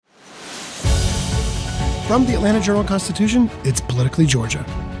From the Atlanta Journal-Constitution, it's Politically Georgia.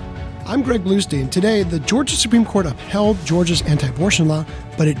 I'm Greg Bluestein. Today, the Georgia Supreme Court upheld Georgia's anti-abortion law,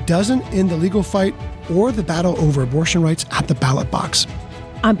 but it doesn't end the legal fight or the battle over abortion rights at the ballot box.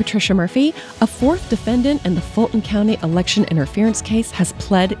 I'm Patricia Murphy. A fourth defendant in the Fulton County election interference case has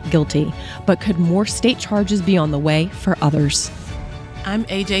pled guilty, but could more state charges be on the way for others? I'm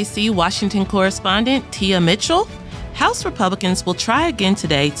AJC Washington correspondent Tia Mitchell. House Republicans will try again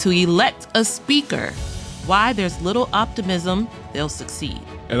today to elect a speaker. Why there's little optimism they'll succeed.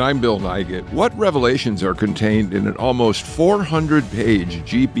 And I'm Bill Nigut. What revelations are contained in an almost 400-page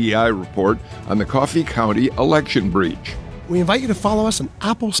GBI report on the Coffee County election breach? We invite you to follow us on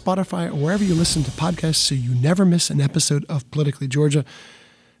Apple, Spotify, or wherever you listen to podcasts so you never miss an episode of Politically Georgia.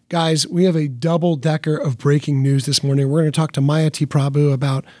 Guys, we have a double-decker of breaking news this morning. We're going to talk to Maya T. Prabhu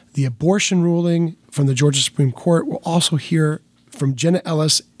about the abortion ruling from the Georgia Supreme Court. We'll also hear from Jenna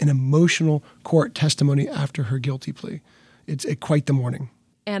Ellis an emotional court testimony after her guilty plea. It's quite the morning.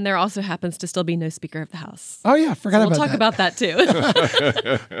 And there also happens to still be no Speaker of the House. Oh, yeah, forgot about that. We'll talk about that, too.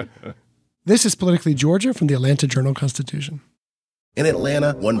 This is Politically Georgia from the Atlanta Journal-Constitution. In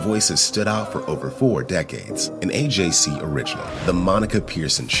Atlanta, one voice has stood out for over 4 decades. An AJC original, The Monica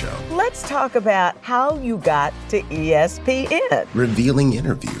Pearson Show. Let's talk about how you got to ESPN. Revealing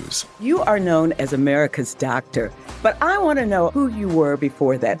interviews. You are known as America's doctor, but I want to know who you were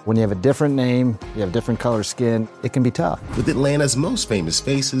before that. When you have a different name, you have different color skin, it can be tough. With Atlanta's most famous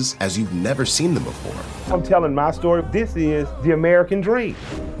faces as you've never seen them before. I'm telling my story. This is the American dream.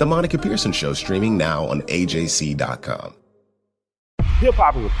 The Monica Pearson Show, streaming now on AJC.com.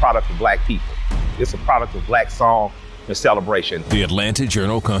 Hip-hop is a product of black people. It's a product of black song and celebration. The Atlanta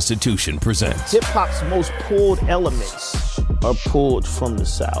Journal-Constitution presents hip-hop's most pulled elements are pulled from the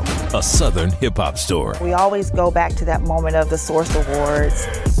South. A Southern hip-hop story. We always go back to that moment of the Source Awards.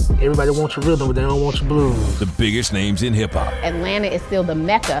 Everybody wants your rhythm, but they don't want your blues. The biggest names in hip-hop. Atlanta is still the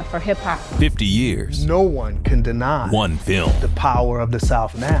mecca for hip-hop. 50 years. No one can deny one film. The power of the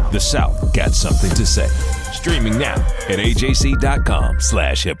South now. The South got something to say. Streaming now at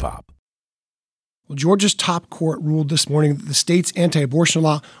ajc.com/hiphop. Well, Georgia's top court ruled this morning that the state's anti-abortion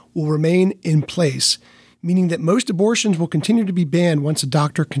law will remain in place, meaning that most abortions will continue to be banned once a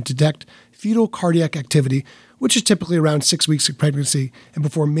doctor can detect fetal cardiac activity, which is typically around 6 weeks of pregnancy and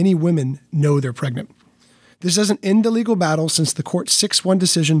before many women know they're pregnant. This doesn't end the legal battle since the court's 6-1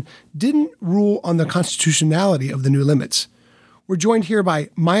 decision didn't rule on the constitutionality of the new limits. We're joined here by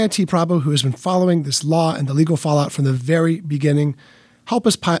Maya T. Prabhu, who has been following this law and the legal fallout from the very beginning. Help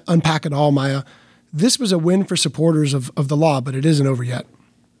us unpack it all, Maya. This was a win for supporters of the law, but it isn't over yet.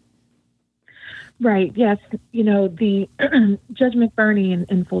 Right, yes. You know, the Judge McBurney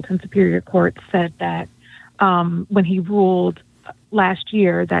in Fulton Superior Court said that when he ruled last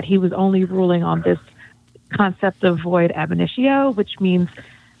year that he was only ruling on this concept of void ab initio, which means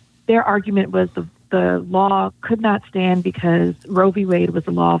their argument was the law could not stand because Roe v. Wade was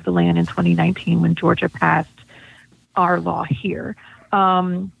the law of the land in 2019 when Georgia passed our law here.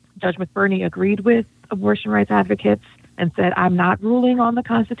 Judge McBurney agreed with abortion rights advocates and said, I'm not ruling on the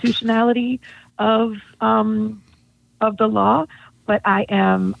constitutionality of the law, but I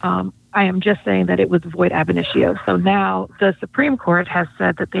am just saying that it was void ab initio. So now the Supreme Court has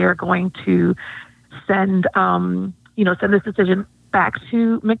said that they are going to send this decision back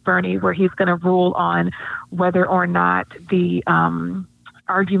to McBurney, where he's going to rule on whether or not the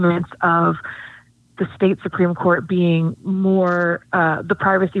arguments of the state Supreme Court being more, the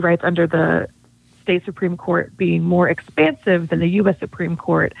privacy rights under the state Supreme Court being more expansive than the U.S. Supreme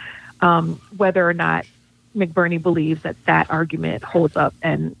Court, whether or not McBurney believes that argument holds up,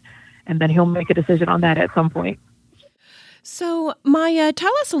 and then he'll make a decision on that at some point. So, Maya,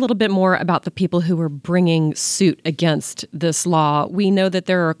 tell us a little bit more about the people who are bringing suit against this law. We know that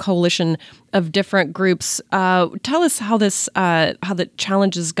there are a coalition of different groups. Tell us how the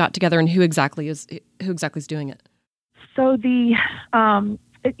challenges got together and who exactly is doing it. So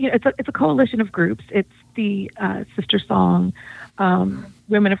it's a coalition of groups. It's the Sister Song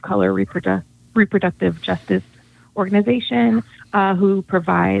Women of Color Reproductive Justice Organization, who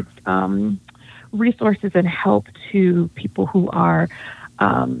provides resources and help to people who are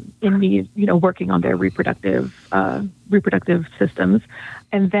in need, working on their reproductive systems.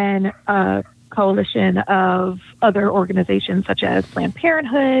 And then a coalition of other organizations such as Planned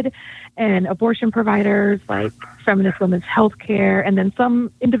Parenthood and abortion providers like Feminist Women's Healthcare, and then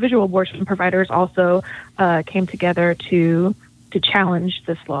some individual abortion providers also came together to challenge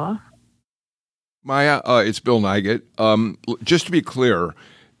this law. Maya, it's Bill Nigut. Just to be clear,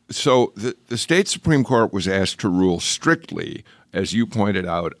 so the state Supreme Court was asked to rule strictly as you pointed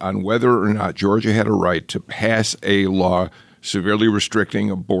out, on whether or not Georgia had a right to pass a law severely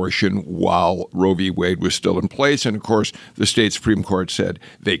restricting abortion while Roe v. Wade was still in place. And, of course, the state Supreme Court said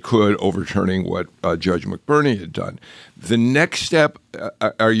they could, overturning what Judge McBurney had done. The next step,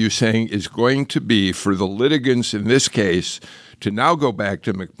 are you saying, is going to be for the litigants in this case to now go back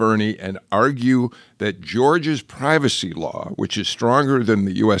to McBurney and argue that Georgia's privacy law, which is stronger than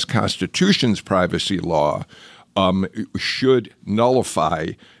the U.S. Constitution's privacy law, should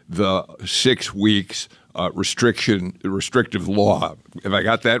nullify the 6 weeks restrictive law. Have I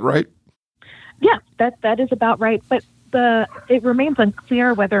got that right? Yeah, that is about right. But it remains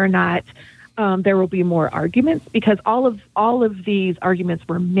unclear whether or not there will be more arguments, because all of these arguments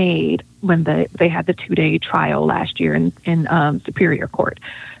were made when they had the 2-day trial last year in Superior Court.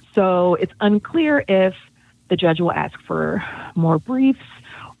 So it's unclear if the judge will ask for more briefs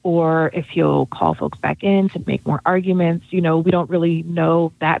or if he'll call folks back in to make more arguments. We don't really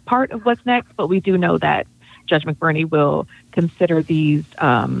know that part of what's next, but we do know that Judge McBurney will consider these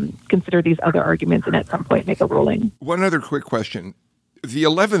other arguments and at some point make a ruling. One other quick question. The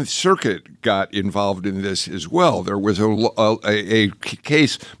 11th Circuit got involved in this as well. There was a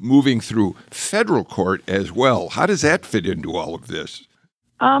case moving through federal court as well. How does that fit into all of this?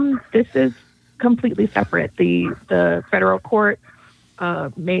 This is completely separate. The federal court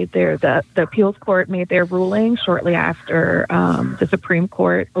the appeals court made their ruling shortly after the Supreme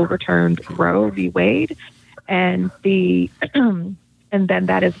Court overturned Roe v. Wade, and and then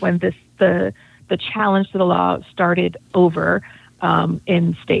that is when the challenge to the law started over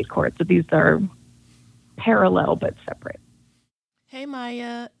in state court. So these are parallel but separate. Hey,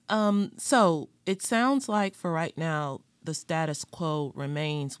 Maya. So it sounds like for right now the status quo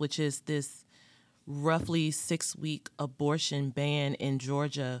remains, which is this roughly 6-week abortion ban in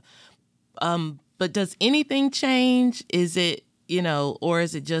Georgia. But does anything change? Is it, or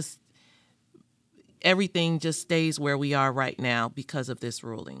is it just everything just stays where we are right now because of this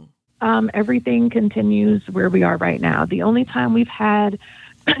ruling? Everything continues where we are right now. The only time we've had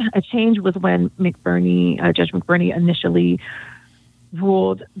a change was when Judge McBurney initially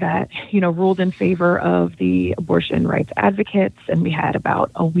ruled in favor of the abortion rights advocates. And we had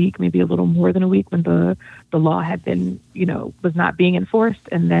about a week, maybe a little more than a week, when the law had been, was not being enforced.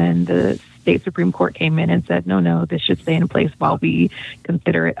 And then the state Supreme Court came in and said, no, this should stay in place while we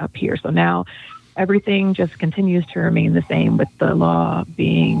consider it up here. So now everything just continues to remain the same, with the law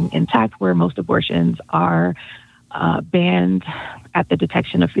being intact, where most abortions are banned at the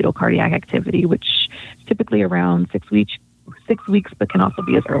detection of fetal cardiac activity, which is typically around 6 weeks, but can also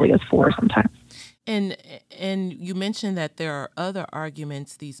be as early as 4 sometimes. And you mentioned that there are other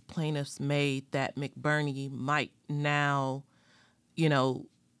arguments these plaintiffs made that McBurney might now,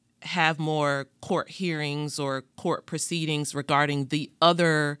 have more court hearings or court proceedings regarding the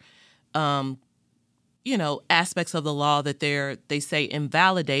other, aspects of the law that they say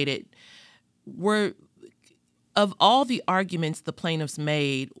invalidated. Of all the arguments the plaintiffs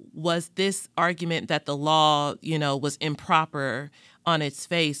made, was this argument that the law, was improper on its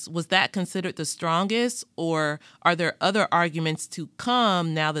face, was that considered the strongest? Or are there other arguments to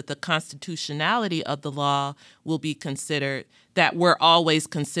come now that the constitutionality of the law will be considered that were always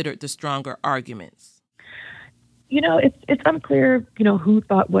considered the stronger arguments? It's unclear, who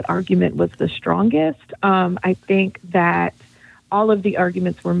thought what argument was the strongest. I think that all of the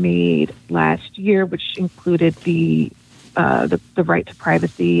arguments were made last year, which included the right to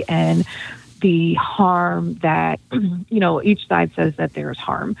privacy and the harm that, each side says that there is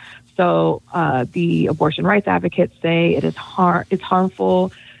harm. So the abortion rights advocates say it's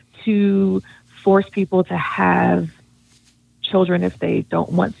harmful to force people to have children if they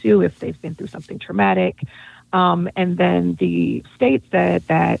don't want to, if they've been through something traumatic. And then the state said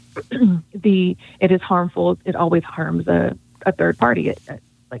that it is harmful. It always harms a third party.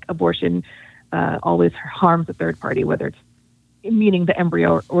 Like abortion always harms a third party, whether it's meaning the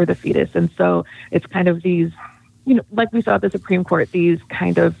embryo or the fetus. And so it's kind of these, like we saw at the Supreme Court, these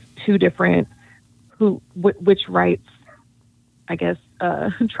kind of two different which rights, I guess,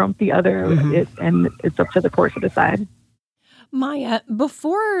 trump the other, and it's up to the court to decide. Maya,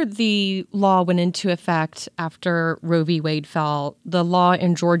 before the law went into effect after Roe v. Wade fell, the law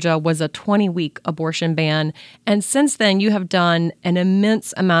in Georgia was a 20-week abortion ban. And since then, you have done an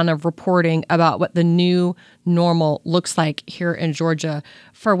immense amount of reporting about what the new normal looks like here in Georgia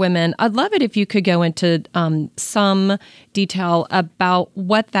for women. I'd love it if you could go into some detail about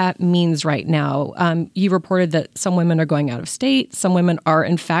what that means right now. You reported that some women are going out of state. Some women are,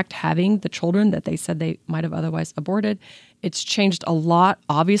 in fact, having the children that they said they might have otherwise aborted. It's changed a lot,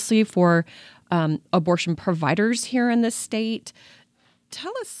 obviously, for abortion providers here in this state.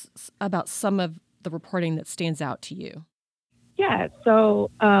 Tell us about some of the reporting that stands out to you. Yeah, so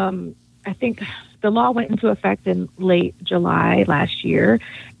I think the law went into effect in late July last year,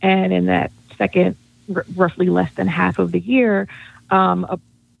 and in that second, roughly less than half of the year,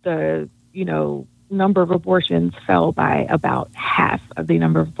 the number of abortions fell by about half of the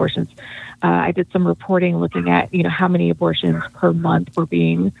number of abortions. I did some reporting looking at how many abortions per month were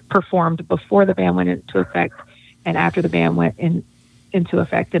being performed before the ban went into effect and after the ban went into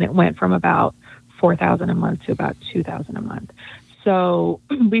effect, and it went from about 4,000 a month to about 2,000 a month. So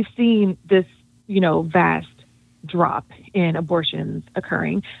we've seen this, vast drop in abortions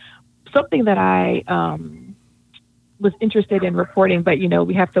occurring. Something that I was interested in reporting, but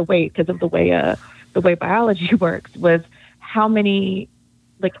we have to wait because of the way biology works, was how many,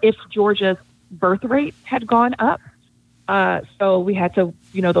 if Georgia's birth rate had gone up. So we had to,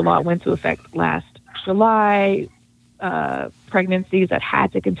 the law went into effect last July. Pregnancies that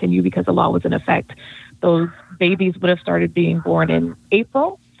had to continue because the law was in effect, those babies would have started being born in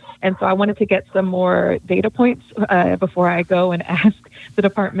April. And so I wanted to get some more data points before I go and ask the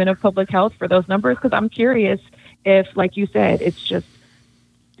Department of Public Health for those numbers, because I'm curious if, like you said, it's just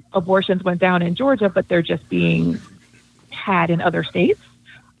abortions went down in Georgia, but they're just being had in other states,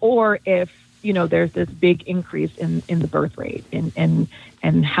 or if, there's this big increase in the birth rate and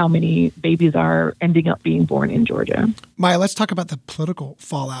how many babies are ending up being born in Georgia. Maya, let's talk about the political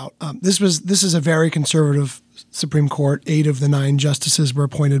fallout. This is a very conservative Supreme Court. 8 of the 9 justices were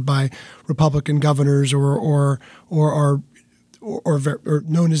appointed by Republican governors or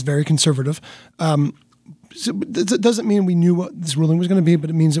known as very conservative. So it doesn't mean we knew what this ruling was going to be, but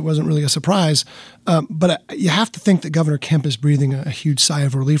it means it wasn't really a surprise. But you have to think that Governor Kemp is breathing a huge sigh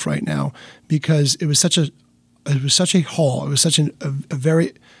of relief right now, because it was such a haul. It was such a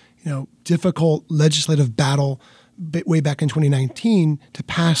very difficult legislative battle way back in 2019 to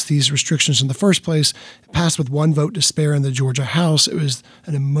pass these restrictions in the first place. It passed with 1 vote to spare in the Georgia House. It was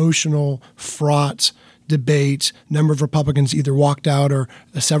an emotional, fraught debate. A number of Republicans either walked out or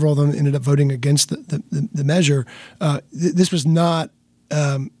several of them ended up voting against the measure. This was not,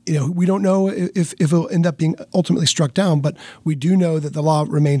 we don't know if it'll end up being ultimately struck down, but we do know that the law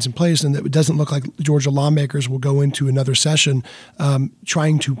remains in place and that it doesn't look like Georgia lawmakers will go into another session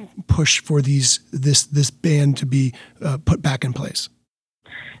trying to push for this ban to be put back in place.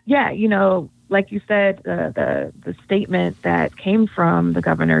 Yeah, like you said, the statement that came from the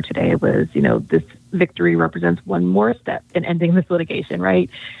governor today was, this victory represents one more step in ending this litigation, right?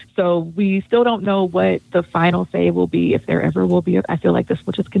 So we still don't know what the final say will be, if there ever will be. I feel like this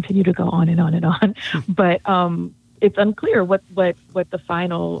will just continue to go on and on and on. But it's unclear what the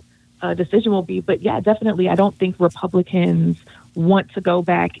final decision will be. But yeah, definitely, I don't think Republicans want to go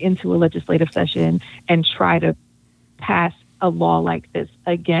back into a legislative session and try to pass a law like this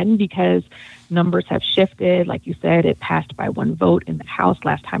again, because numbers have shifted. Like you said, it passed by 1 vote in the House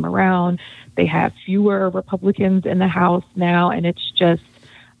last time around. They have fewer Republicans in the House now, and it's just,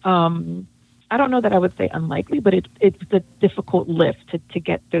 I don't know that I would say unlikely, but it's a difficult lift to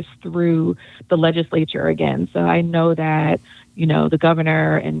get this through the legislature again. So I know that, the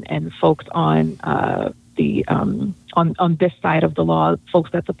governor and folks on on this side of the law,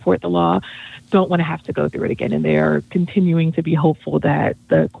 folks that support the law, don't want to have to go through it again. And they are continuing to be hopeful that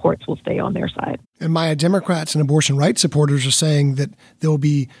the courts will stay on their side. And Maya, Democrats and abortion rights supporters are saying that there will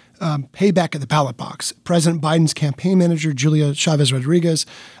be payback at the ballot box. President Biden's campaign manager, Julia Chavez Rodriguez,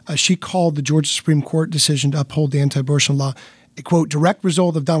 she called the Georgia Supreme Court decision to uphold the anti-abortion law a, quote, direct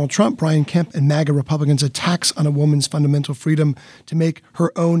result of Donald Trump, Brian Kemp, and MAGA Republicans' attacks on a woman's fundamental freedom to make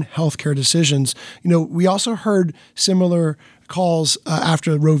her own health care decisions. We also heard similar calls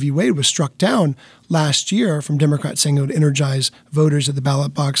after Roe v. Wade was struck down last year from Democrats saying it would energize voters at the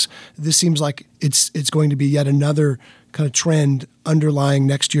ballot box. This seems like it's going to be yet another kind of trend underlying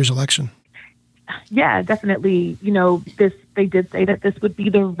next year's election. Yeah, definitely. They did say that this would be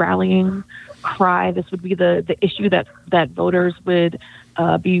the rallying cry. This would be the issue that voters would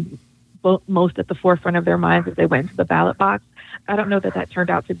be most at the forefront of their minds as they went into the ballot box. I don't know that turned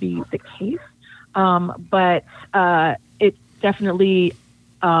out to be the case, but it's definitely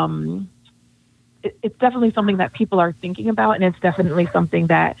it's definitely something that people are thinking about, and it's definitely something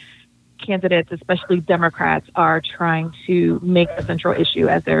that candidates, especially Democrats, are trying to make a central issue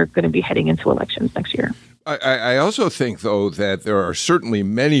as they're going to be heading into elections next year. I also think, though, that there are certainly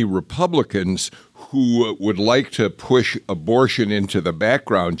many Republicans who would like to push abortion into the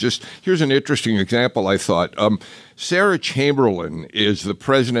background. Just here's an interesting example, I thought. Sarah Chamberlain is the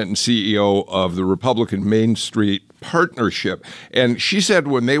president and CEO of the Republican Main Street partnership. And she said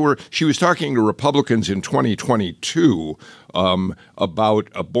she was talking to Republicans in 2022 about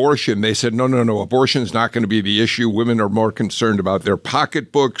abortion, they said, no, abortion is not going to be the issue. Women are more concerned about their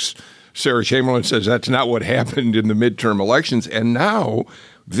pocketbooks. Sarah Chamberlain says that's not what happened in the midterm elections. And now,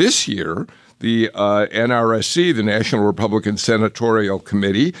 this year, the NRSC, the National Republican Senatorial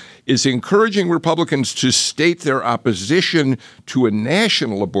Committee, is encouraging Republicans to state their opposition to a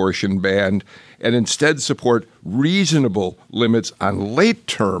national abortion ban and instead support reasonable limits on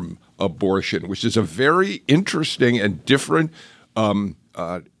late-term abortion, which is a very interesting and different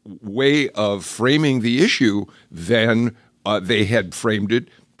way of framing the issue than they had framed it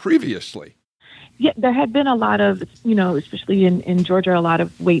previously. Yeah, there had been a lot of, especially in Georgia, a lot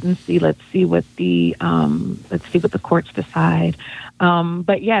of wait and see. Let's see what the courts decide.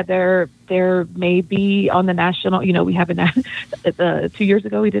 But yeah, there may be on the national. We have 2 years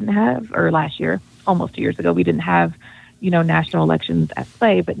ago we didn't have, or last year, almost 2 years ago we didn't have, national elections at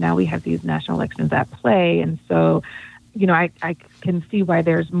play. But now we have these national elections at play, and so, I can see why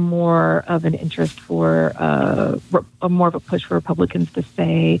there's more of an interest for more of a push for Republicans to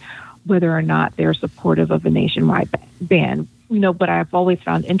say whether or not they're supportive of a nationwide ban. What I've always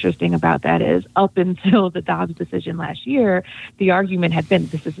found interesting about that is up until the Dobbs decision last year, the argument had been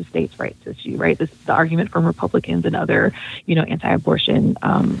this is a states' rights issue, right? This is the argument from Republicans and other, anti-abortion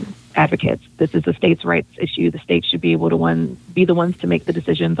advocates. This is a states' rights issue. The states should be able to be the ones to make the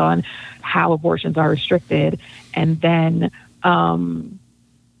decisions on how abortions are restricted. And then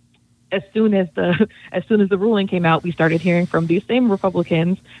as soon as the ruling came out, we started hearing from these same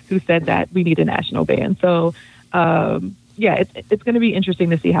Republicans who said that we need a national ban. So, it's going to be interesting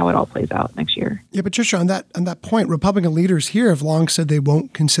to see how it all plays out next year. Yeah, Patricia, on that point, Republican leaders here have long said they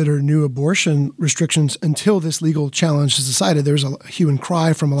won't consider new abortion restrictions until this legal challenge is decided. There was a hue and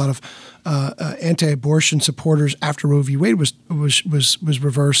cry from a lot of anti-abortion supporters after Roe v. Wade was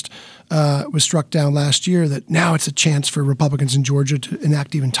reversed, was struck down last year, that now it's a chance for Republicans in Georgia to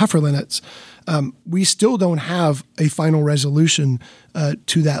enact even tougher limits. We still don't have a final resolution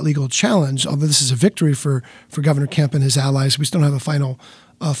to that legal challenge, although this is a victory for Governor Kemp and his allies. We still don't have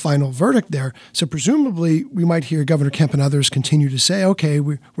a final verdict there. So presumably we might hear Governor Kemp and others continue to say, okay,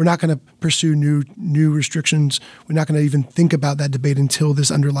 we're not going to pursue new restrictions. We're not going to even think about that debate until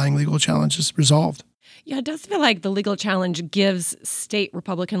this underlying legal challenge is resolved. Yeah, it does feel like the legal challenge gives state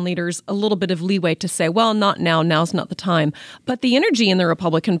Republican leaders a little bit of leeway to say, well, not now, now's not the time. But the energy in the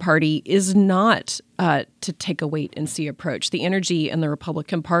Republican Party is not to take a wait-and-see approach. The energy in the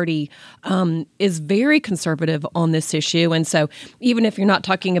Republican Party is very conservative on this issue. And so even if you're not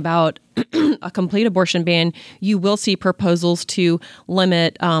talking about a complete abortion ban, you will see proposals to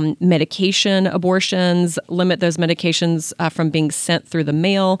limit medication abortions, limit those medications from being sent through the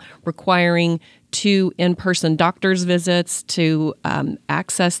mail, requiring 2 in-person doctor's visits to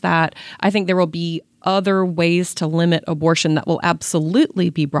access that. I think there will be other ways to limit abortion that will absolutely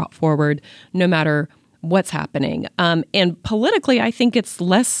be brought forward no matter what's happening. And politically, I think it's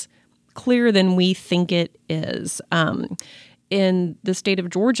less clear than we think it is. In the state of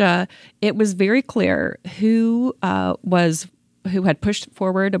Georgia, it was very clear who had pushed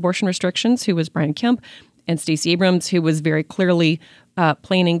forward abortion restrictions, who was Brian Kemp, and Stacey Abrams, who was very clearly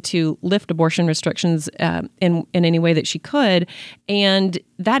planning to lift abortion restrictions in any way that she could. And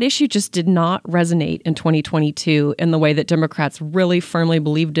that issue just did not resonate in 2022 in the way that Democrats really firmly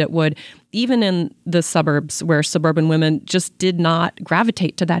believed it would, even in the suburbs where suburban women just did not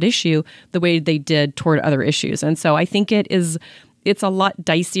gravitate to that issue the way they did toward other issues. And so I think it's a lot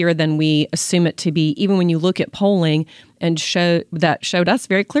dicier than we assume it to be, even when you look at polling and showed us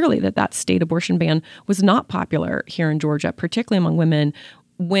very clearly that state abortion ban was not popular here in Georgia, particularly among women.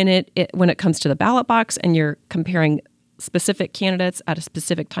 When it comes to the ballot box and you're comparing specific candidates at a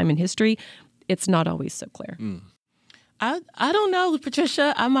specific time in history, it's not always so clear. I don't know,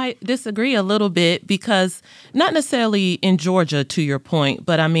 Patricia. I might disagree a little bit because not necessarily in Georgia, to your point,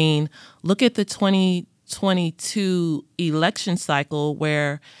 but I mean, look at the 2022 election cycle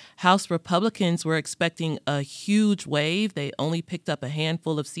where House Republicans were expecting a huge wave. They only picked up a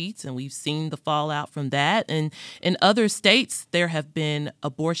handful of seats, and we've seen the fallout from that. And in other states, there have been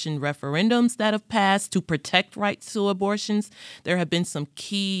abortion referendums that have passed to protect rights to abortions. There have been some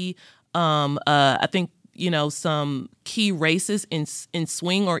key, I think, some key races in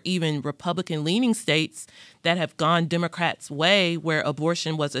swing or even Republican-leaning states that have gone Democrats' way where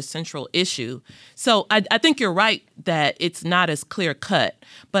abortion was a central issue. So I think you're right that it's not as clear-cut,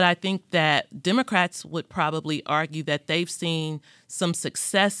 but I think that Democrats would probably argue that they've seen some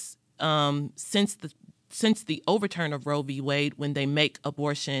success since since the overturn of Roe v. Wade, when they make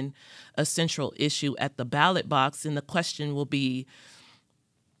abortion a central issue at the ballot box. And the question will be,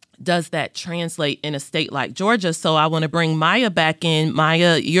 does that translate in a state like Georgia? So I want to bring Maya back in.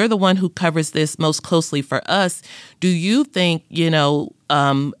 Maya, you're the one who covers this most closely for us. Do you think,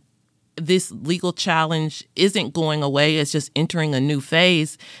 this legal challenge isn't going away, it's just entering a new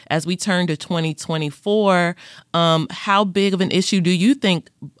phase as we turn to 2024? How big of an issue do you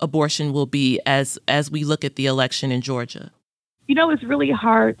think abortion will be as we look at the election in Georgia? It's really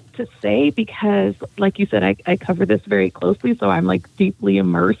hard to say because, like you said, I cover this very closely. So I'm deeply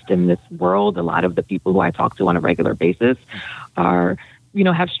immersed in this world. A lot of the people who I talk to on a regular basis are,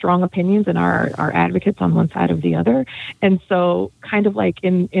 have strong opinions and are advocates on one side or the other. And so kind of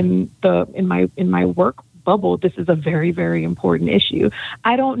in my work bubble, this is a very, very important issue.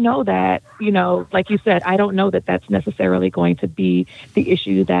 I don't know that, like you said, I don't know that that's necessarily going to be the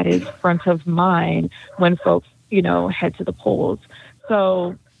issue that is front of mind when folks head to the polls.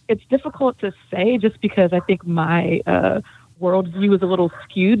 So it's difficult to say just because I think my worldview is a little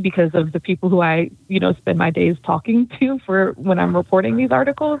skewed because of the people who I, spend my days talking to for when I'm reporting these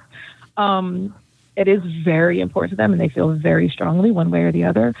articles. It is very important to them and they feel very strongly one way or the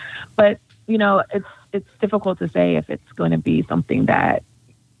other. But, it's difficult to say if it's going to be something that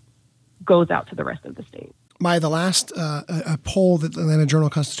goes out to the rest of the state. The last a poll that the Atlanta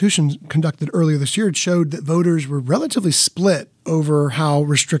Journal-Constitution conducted earlier this year showed that voters were relatively split over how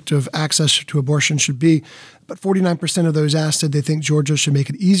restrictive access to abortion should be. But 49% of those asked said they think Georgia should make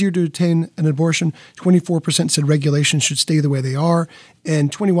it easier to obtain an abortion. 24% said regulations should stay the way they are.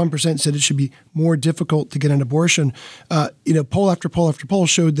 And 21% said it should be more difficult to get an abortion. Poll after poll after poll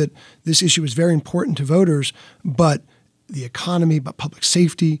showed that this issue is very important to voters, but the economy, but public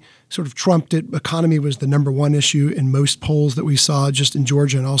safety sort of trumped it. Economy was the number one issue in most polls that we saw just in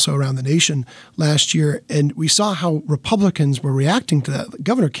Georgia and also around the nation last year. And we saw how Republicans were reacting to that.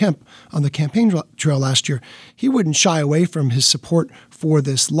 Governor Kemp on the campaign trail last year, he wouldn't shy away from his support for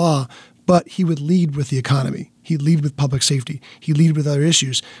this law, but he would lead with the economy. He'd lead with public safety. He'd lead with other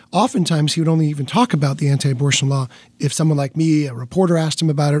issues. Oftentimes, he would only even talk about the anti-abortion law if someone like me, a reporter, asked him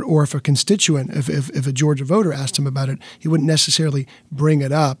about it, or if a constituent, if a Georgia voter asked him about it, he wouldn't necessarily bring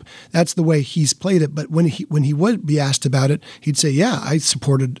it up. That's the way he's played it. But when he would be asked about it, he'd say, "Yeah, I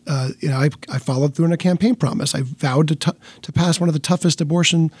supported. I followed through on a campaign promise. I vowed to pass one of the toughest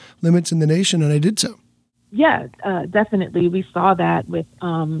abortion limits in the nation, and I did so." Yeah, definitely. We saw that with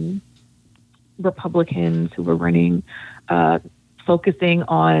Republicans who were running, focusing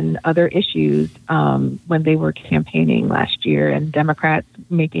on other issues when they were campaigning last year, and Democrats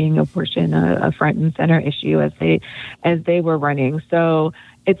making abortion a front and center issue as they were running. So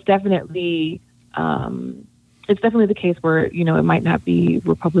it's definitely the case where it might not be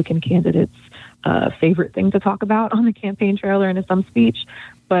Republican candidates' favorite thing to talk about on the campaign trail or in some speech,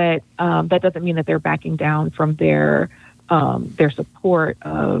 but that doesn't mean that they're backing down from their support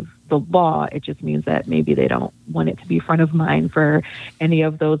of the law. It just means that maybe they don't want it to be front of mind for any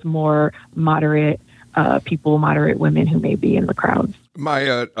of those more moderate people, moderate women who may be in the crowds.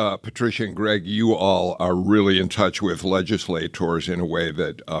 Maya, Patricia, and Greg, you all are really in touch with legislators in a way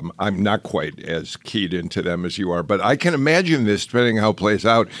that I'm not quite as keyed into them as you are. But I can imagine this, depending on how it plays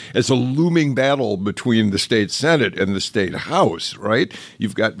out, as a looming battle between the state Senate and the state House, right?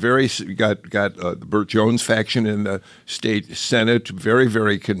 You've got the Burt Jones faction in the state Senate, very,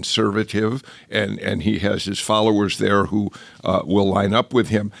 very conservative, and he has his followers there who will line up with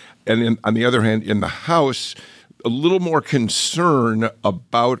him. And on the other hand, in the House, a little more concern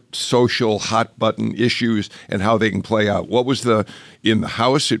about social hot-button issues and how they can play out. What was in the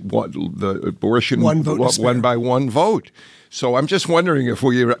House? The abortion won by one vote. So I'm just wondering if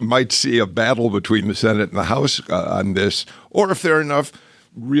we might see a battle between the Senate and the House on this, or if there are enough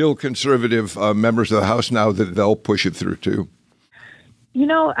real conservative members of the House now that they'll push it through too.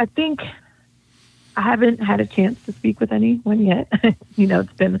 I think I haven't had a chance to speak with anyone yet.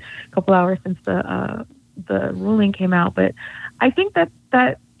 It's been a couple hours since the ruling came out, but I think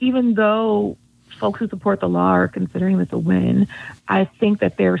that even though folks who support the law are considering this a win, I think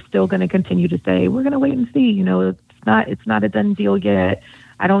that they're still going to continue to say, we're going to wait and see. It's not a done deal yet.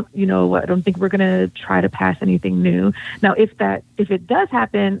 I don't think we're going to try to pass anything new. Now, if it does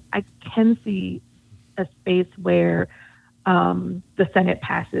happen, I can see a space where the Senate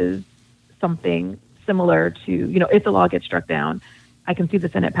passes something similar to, if the law gets struck down, I can see the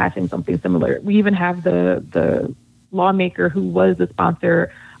Senate passing something similar. We even have the lawmaker who was the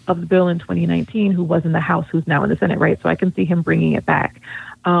sponsor of the bill in 2019, who was in the House, who's now in the Senate, right? So I can see him bringing it back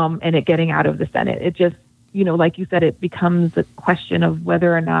and it getting out of the Senate. It just, like you said, it becomes a question of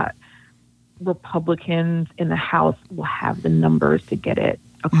whether or not Republicans in the House will have the numbers to get it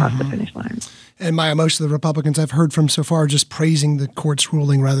across the finish line. And Maya, most of the Republicans I've heard from so far are just praising the court's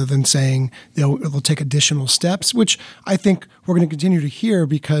ruling rather than saying they'll take additional steps, which I think we're going to continue to hear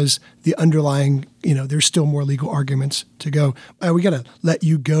because the underlying, there's still more legal arguments to go. We got to let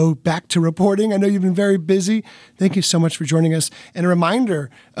you go back to reporting. I know you've been very busy. Thank you so much for joining us. And a reminder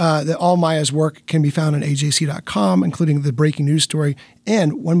that all Maya's work can be found on ajc.com, including the breaking news story.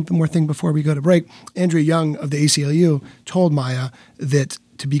 And one more thing before we go to break, Andrea Young of the ACLU told Maya that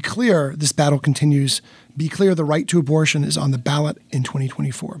to be clear, this battle continues. Be clear, the right to abortion is on the ballot in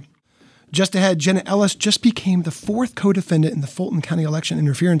 2024. Just ahead, Jenna Ellis just became the fourth co-defendant in the Fulton County election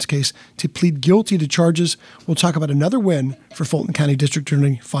interference case to plead guilty to charges. We'll talk about another win for Fulton County District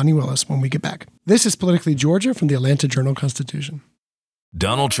Attorney Fani Willis when we get back. This is Politically Georgia from the Atlanta Journal-Constitution.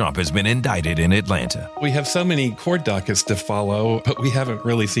 Donald Trump has been indicted in Atlanta. We have so many court dockets to follow, but we haven't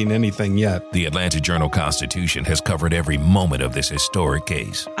really seen anything yet. The Atlanta Journal-Constitution has covered every moment of this historic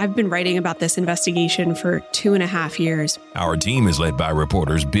case. I've been writing about this investigation for 2.5 years. Our team is led by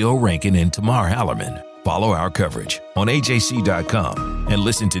reporters Bill Rankin and Tamar Hallerman. Follow our coverage on AJC.com and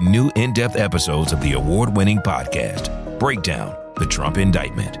listen to new in-depth episodes of the award-winning podcast, Breakdown, the Trump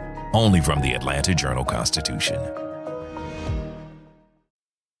Indictment, only from the Atlanta Journal-Constitution.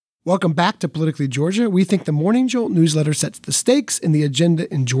 Welcome back to Politically Georgia. We think the Morning Jolt newsletter sets the stakes and the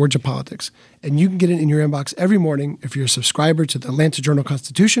agenda in Georgia politics. And you can get it in your inbox every morning. If you're a subscriber to the Atlanta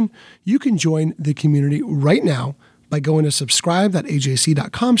Journal-Constitution, you can join the community right now by going to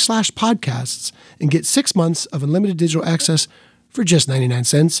subscribe.ajc.com/podcasts and get 6 months of unlimited digital access for just 99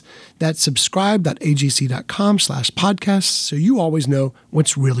 cents. That's subscribe.ajc.com/podcasts so you always know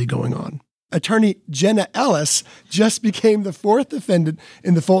what's really going on. Attorney Jenna Ellis just became the fourth defendant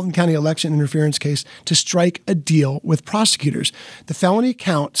in the Fulton County election interference case to strike a deal with prosecutors. The felony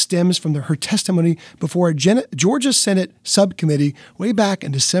count stems from her testimony before a Georgia Senate subcommittee way back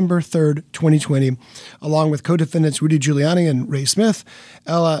in December 3rd, 2020. Along with co-defendants Rudy Giuliani and Ray Smith,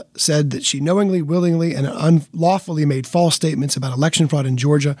 Ella said that she knowingly, willingly, and unlawfully made false statements about election fraud in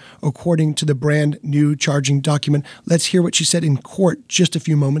Georgia, according to the brand new charging document. Let's hear what she said in court just a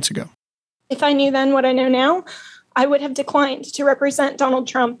few moments ago. If I knew then what I know now, I would have declined to represent Donald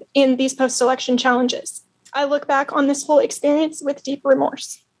Trump in these post-election challenges. I look back on this whole experience with deep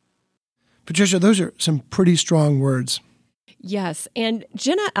remorse. Patricia, those are some pretty strong words. Yes, and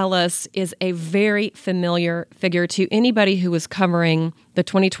Jenna Ellis is a very familiar figure to anybody who was covering the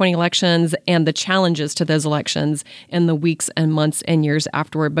 2020 elections and the challenges to those elections in the weeks and months and years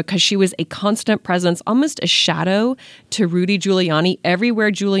afterward, because she was a constant presence, almost a shadow to Rudy Giuliani. Everywhere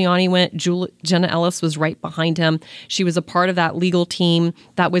Giuliani went, Jenna Ellis was right behind him. She was a part of that legal team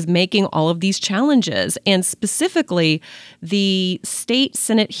that was making all of these challenges. And specifically, the state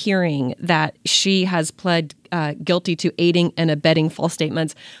Senate hearing that she has pled guilty to aiding and abetting false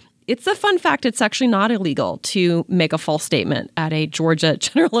statements. It's a fun fact. It's actually not illegal to make a false statement at a Georgia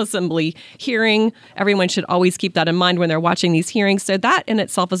General Assembly hearing. Everyone should always keep that in mind when they're watching these hearings. So that in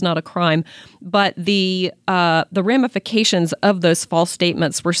itself is not a crime. But the ramifications of those false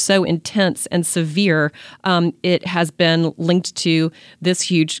statements were so intense and severe, it has been linked to this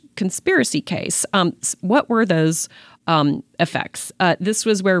huge conspiracy case. What were those effects? This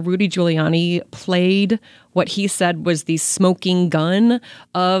was where Rudy Giuliani played what he said was the smoking gun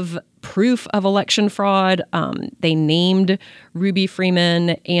of proof of election fraud. They named Ruby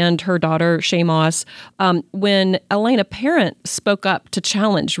Freeman and her daughter, Shay Moss. When Elena Parent spoke up to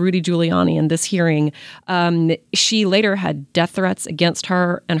challenge Rudy Giuliani in this hearing, she later had death threats against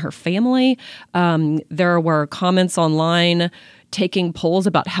her and her family. There were comments online taking polls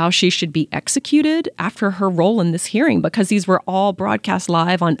about how she should be executed after her role in this hearing, because these were all broadcast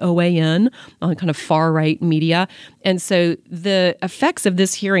live on OAN, on kind of far-right media. And so the effects of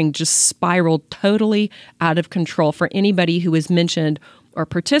this hearing just spiraled totally out of control for anybody who was mentioned or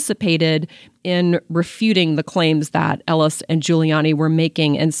participated in refuting the claims that Ellis and Giuliani were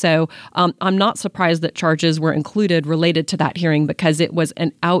making. And so I'm not surprised that charges were included related to that hearing, because it was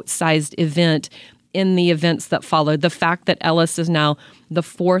an outsized event in the events that followed. The fact that Ellis is now the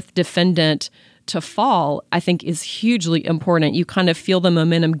fourth defendant to fall, I think, is hugely important. You kind of feel the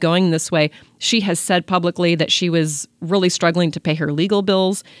momentum going this way. She has said publicly that she was really struggling to pay her legal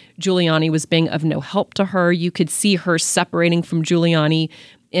bills. Giuliani was being of no help to her. You could see her separating from Giuliani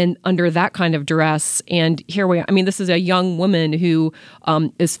under that kind of duress. And here we are. I mean, this is a young woman who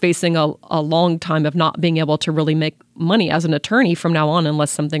is facing a long time of not being able to really make money as an attorney from now on,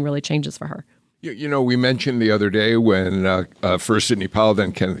 unless something really changes for her. You know, we mentioned the other day when first Sidney Powell,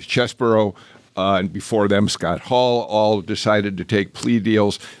 then Kenneth Chesborough and before them Scott Hall, all decided to take plea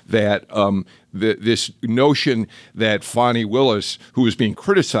deals, that this notion that Fani Willis, who was being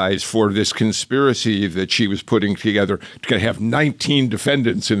criticized for this conspiracy that she was putting together to have 19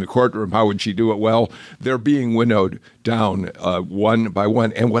 defendants in the courtroom, how would she do it? Well, they're being winnowed down one by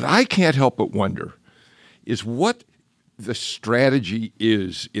one. And what I can't help but wonder is what the strategy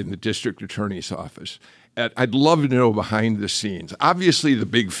is in the district attorney's office. I'd love to know behind the scenes. Obviously, the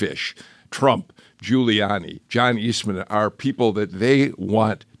big fish, Trump, Giuliani, John Eastman, are people that they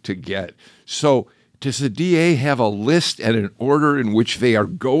want to get. So does the DA have a list and an order in which they are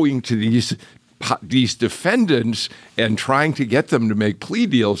going to these defendants and trying to get them to make plea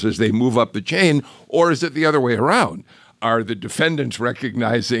deals as they move up the chain? Or is it the other way around? Are the defendants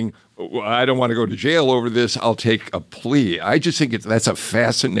recognizing, I don't want to go to jail over this, I'll take a plea? I just think that's a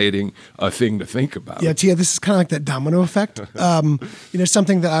fascinating thing to think about. Yeah, Tia, this is kind of like that domino effect.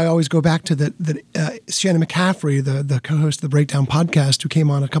 Something that I always go back to that Shannon McCaffrey, the co-host of the Breakdown podcast, who came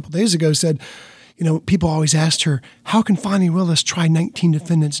on a couple days ago, said, people always asked her, how can Fani Willis try 19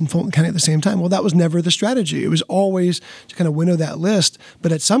 defendants in Fulton County at the same time? Well, that was never the strategy. It was always to kind of winnow that list.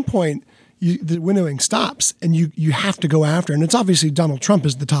 But at some point, the winnowing stops, and you have to go after. And it's obviously Donald Trump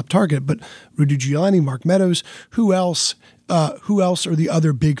is the top target, but Rudy Giuliani, Mark Meadows, who else are the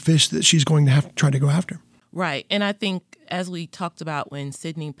other big fish that she's going to have to try to go after? Right. And I think, as we talked about when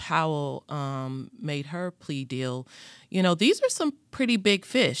Sidney Powell made her plea deal, these are some pretty big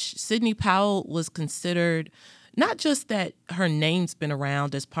fish. Sidney Powell was considered, not just that her name's been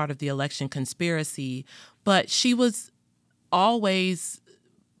around as part of the election conspiracy, but she was always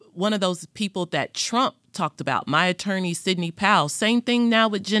one of those people that Trump talked about. My attorney, Sidney Powell. Same thing now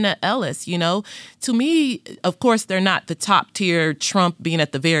with Jenna Ellis. To me, of course, they're not the top tier, Trump being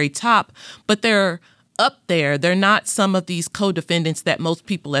at the very top, but they're up there. They're not some of these co-defendants that most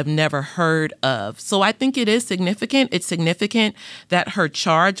people have never heard of. So I think it is significant. It's significant that her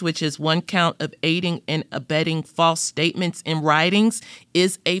charge, which is one count of aiding and abetting false statements in writings,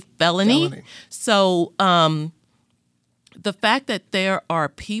 is a felony. So, the fact that there are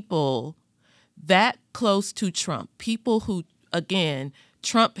people that close to Trump, people who, again,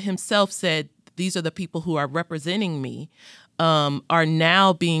 Trump himself said, these are the people who are representing me, are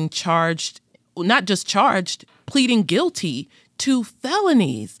now being charged, not just charged, pleading guilty to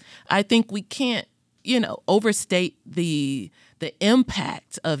felonies. I think we can't, overstate the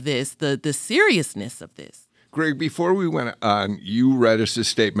impact of this, the seriousness of this. Greg, before we went on, you read us a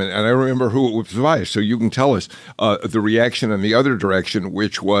statement, and I remember who it was by, so you can tell us the reaction in the other direction,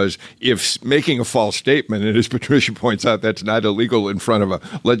 which was, if making a false statement, and as Patricia points out, that's not illegal in front of a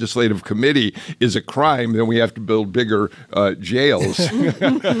legislative committee, is a crime, then we have to build bigger jails.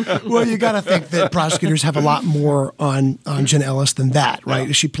 Well, you got to think that prosecutors have a lot more on Jenna Ellis than that, right?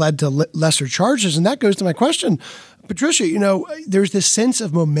 Yeah. She pled to lesser charges, and that goes to my question. Patricia, there's this sense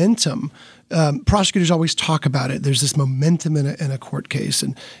of momentum. Prosecutors always talk about it. There's this momentum in a court case,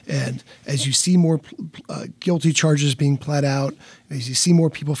 and as you see more guilty charges being pled out, as you see more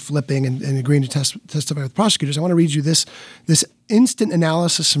people flipping and agreeing to testify with prosecutors, I want to read you this instant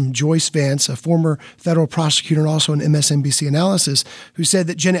analysis from Joyce Vance, a former federal prosecutor and also an MSNBC analysis, who said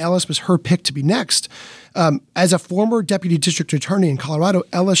that Jenna Ellis was her pick to be next. As a former deputy district attorney in Colorado,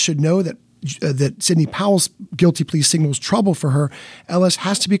 Ellis should know that Sidney Powell's guilty plea signals trouble for her. Ellis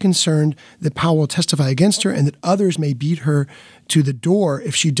has to be concerned that Powell will testify against her and that others may beat her to the door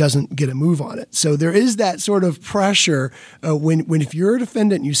if she doesn't get a move on it. So there is that sort of pressure when if you're a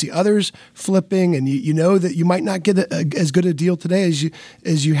defendant and you see others flipping and you know that you might not get as good a deal today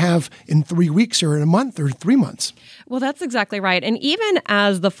as you have in 3 weeks or in a month or 3 months. Well, that's exactly right. And even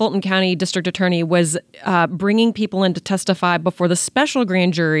as the Fulton County District Attorney was bringing people in to testify before the special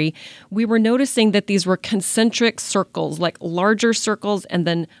grand jury, we were noticing that these were concentric circles, like larger circles and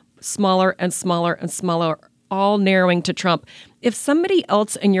then smaller and smaller and smaller, all narrowing to Trump. If somebody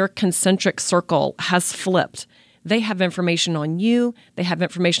else in your concentric circle has flipped, they have information on you, they have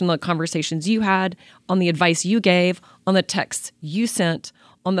information on the conversations you had, on the advice you gave, on the texts you sent,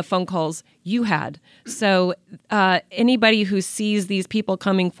 on the phone calls you had. So anybody who sees these people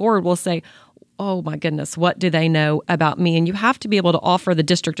coming forward will say, oh my goodness, what do they know about me? And you have to be able to offer the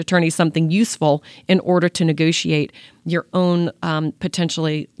district attorney something useful in order to negotiate your own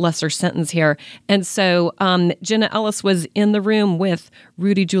potentially lesser sentence here. And so Jenna Ellis was in the room with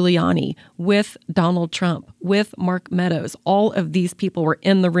Rudy Giuliani, with Donald Trump, with Mark Meadows. All of these people were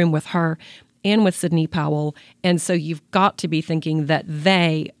in the room with her and with Sidney Powell. And so you've got to be thinking that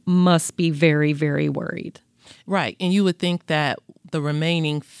they must be very, very worried. Right. And you would think that the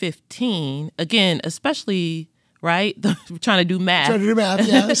remaining 15, again, especially right? We're trying to do math.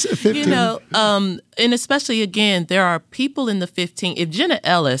 Yes. 15. And especially, again, there are people in the 15. If Jenna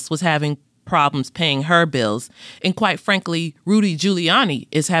Ellis was having problems paying her bills, and quite frankly, Rudy Giuliani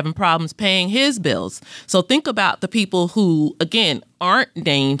is having problems paying his bills. So think about the people who, again, aren't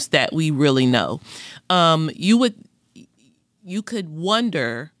names that we really know. You could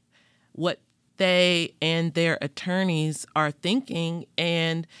wonder what they and their attorneys are thinking.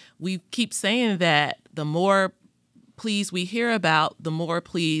 And we keep saying that the more pleas we hear about, the more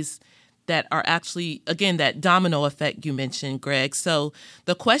pleas that are actually, again, that domino effect you mentioned, Greg. So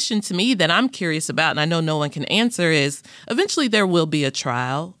the question to me that I'm curious about, and I know no one can answer, is eventually there will be a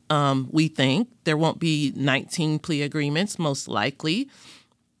trial. We think there won't be 19 plea agreements, most likely.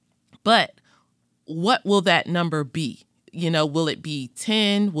 But what will that number be? Will it be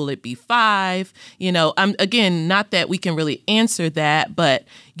 10? Will it be 5? Again, not that we can really answer that, but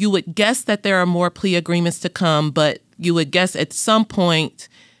you would guess that there are more plea agreements to come, but you would guess at some point,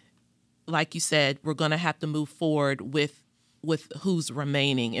 like you said, we're going to have to move forward with who's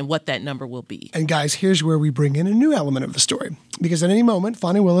remaining and what that number will be. And guys, here's where we bring in a new element of the story, because at any moment,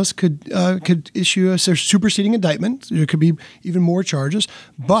 Fani Willis could issue a superseding indictment. There could be even more charges,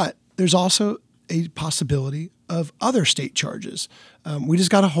 but there's also a possibility of other state charges. We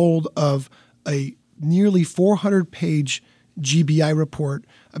just got a hold of a nearly 400-page GBI report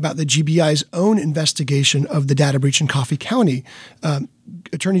about the GBI's own investigation of the data breach in Coffee County.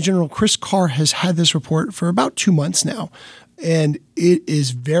 Attorney General Chris Carr has had this report for about 2 months now, and it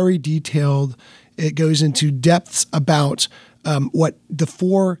is very detailed. It goes into depths about what the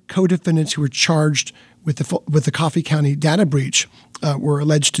 4 co-defendants who were charged with the Coffee County data breach were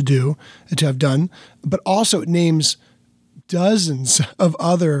alleged to have done, but also it names dozens of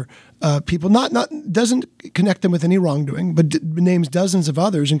other people, doesn't connect them with any wrongdoing, but names dozens of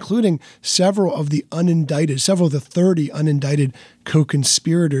others, including several of the 30 unindicted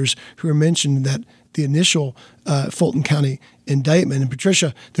co-conspirators who are mentioned in that the initial Fulton County indictment. And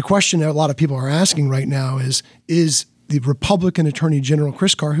Patricia, the question that a lot of people are asking right now is the Republican Attorney General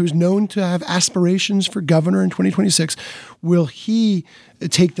Chris Carr, who's known to have aspirations for governor in 2026, will he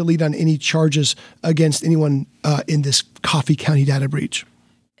take the lead on any charges against anyone in this Coffee County data breach?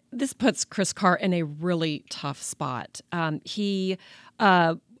 This puts Chris Carr in a really tough spot. He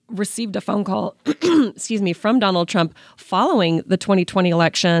received a phone call, from Donald Trump following the 2020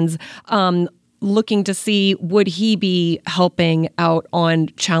 elections, looking to see would he be helping out on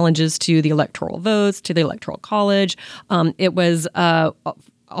challenges to the electoral votes, to the Electoral College. It was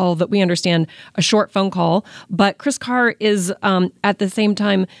all that we understand, a short phone call. But Chris Carr is at the same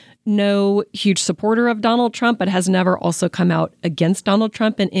time no huge supporter of Donald Trump, but has never also come out against Donald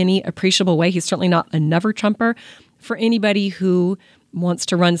Trump in any appreciable way. He's certainly not a never Trumper. For anybody who wants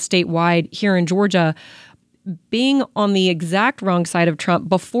to run statewide here in Georgia, being on the exact wrong side of Trump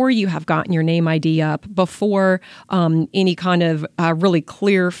before you have gotten your name ID up, before any kind of really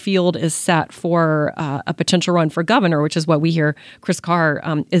clear field is set for a potential run for governor, which is what we hear Chris Carr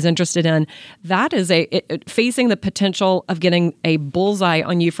is interested in, that is facing the potential of getting a bullseye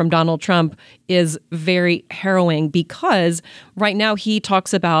on you from Donald Trump is very harrowing, because right now he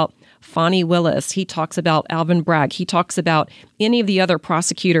talks about Fani Willis, he talks about Alvin Bragg, he talks about any of the other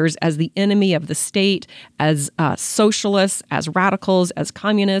prosecutors as the enemy of the state, as socialists, as radicals, as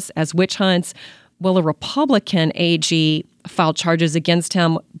communists, as witch hunts. Well, a Republican AG filed charges against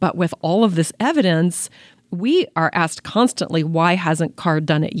him, but with all of this evidence, we are asked constantly, why hasn't Carr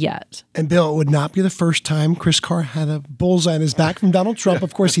done it yet? And Bill, it would not be the first time Chris Carr had a bullseye on his back from Donald Trump.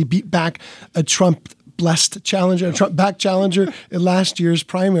 Of course, he beat back a Trump-blessed challenger, a Trump-backed challenger in last year's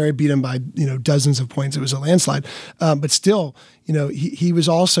primary, beat him by dozens of points. It was a landslide. But still, he was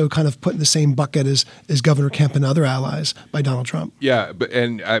also kind of put in the same bucket as Governor Kemp and other allies by Donald Trump. Yeah, but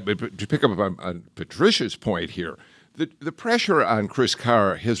to pick up on Patricia's point here, the pressure on Chris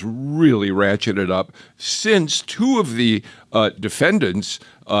Carr has really ratcheted up since 2 of the defendants,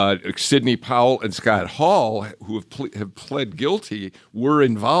 Sidney Powell and Scott Hall, who have pled guilty, were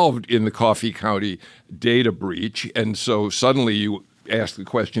involved in the Coffee County data breach. And so suddenly you ask the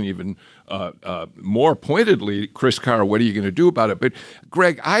question even more pointedly, Chris Carr, what are you going to do about it? But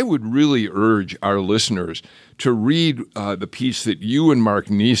Greg, I would really urge our listeners to read the piece that you and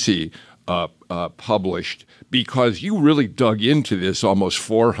Mark Nisi published, because you really dug into this almost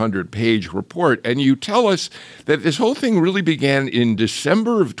 400-page report, and you tell us that this whole thing really began in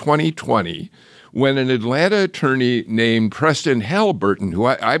December of 2020 when an Atlanta attorney named Preston Halliburton, who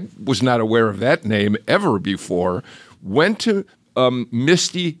I was not aware of that name ever before, went to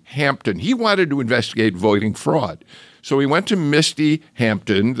Misty Hampton. He wanted to investigate voting fraud. So he went to Misty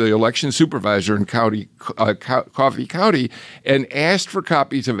Hampton, the election supervisor in Coffee County, and asked for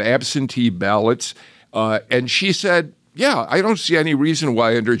copies of absentee ballots. And she said, yeah, I don't see any reason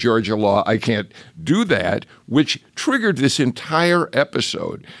why under Georgia law I can't do that, which triggered this entire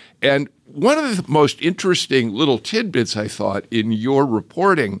episode. And one of the most interesting little tidbits, I thought, in your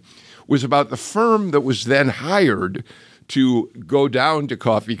reporting was about the firm that was then hired to go down to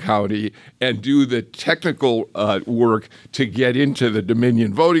Coffee County and do the technical work to get into the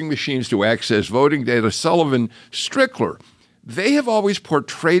Dominion voting machines, to access voting data, Sullivan Strickler. They have always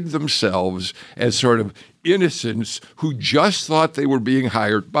portrayed themselves as sort of innocents who just thought they were being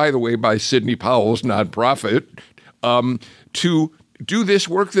hired, by the way, by Sidney Powell's nonprofit, to do this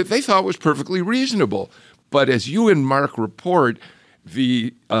work that they thought was perfectly reasonable. But as you and Mark report,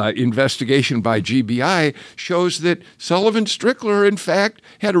 the investigation by GBI shows that Sullivan Strickler, in fact,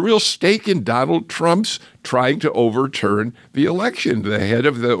 had a real stake in Donald Trump's trying to overturn the election. The head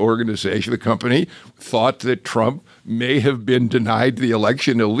of the organization, the company, thought that Trump may have been denied the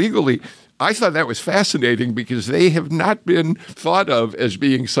election illegally. I thought that was fascinating because they have not been thought of as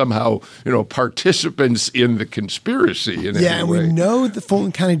being somehow, participants in the conspiracy in any way. Yeah, and we know the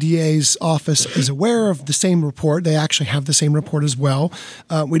Fulton County DA's office is aware of the same report. They actually have the same report as well.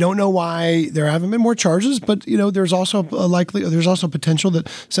 We don't know why there haven't been more charges, but there's also potential that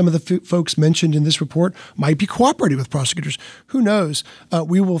some of the folks mentioned in this report might be cooperating with prosecutors. Who knows?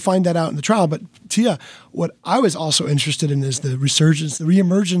 We will find that out in the trial. But Tia, what I was also interested in is the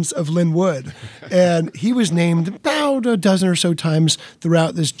reemergence of Lin Wood. And he was named about a dozen or so times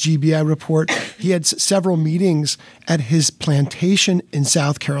throughout this GBI report. He had several meetings at his plantation in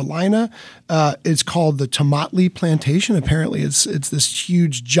South Carolina. It's called the Tomatley Plantation. Apparently, it's this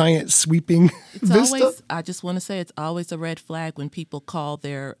huge, giant, sweeping vista. I just want to say it's always a red flag when people call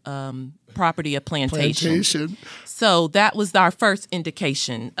their property a plantation. So that was our first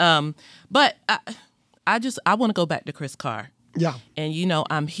indication. But I want to go back to Chris Carr. Yeah. And,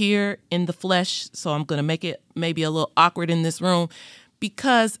 I'm here in the flesh, so I'm going to make it maybe a little awkward in this room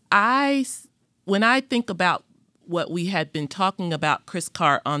because when I think about what we had been talking about Chris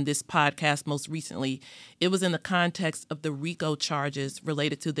Carr on this podcast most recently, it was in the context of the RICO charges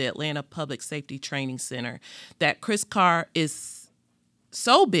related to the Atlanta Public Safety Training Center that Chris Carr is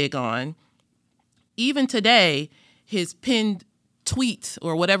so big on. Even today, his pinned tweet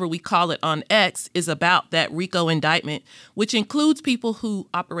or whatever we call it on X is about that RICO indictment, which includes people who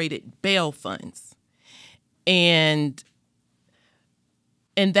operated bail funds. And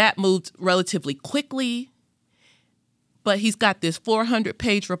that moved relatively quickly, but he's got this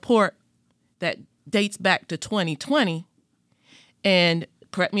 400-page report that dates back to 2020. And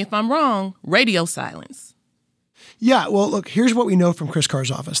correct me if I'm wrong, radio silence. Yeah, well, look, here's what we know from Chris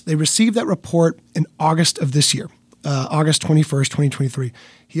Carr's office. They received that report in August of this year. August 21st, 2023.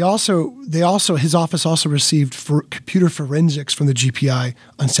 His office also received computer forensics from the GPI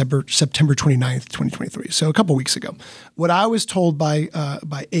on September 29th, 2023. So a couple weeks ago. What I was told by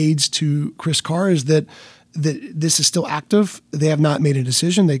aides to Chris Carr is that this is still active. They have not made a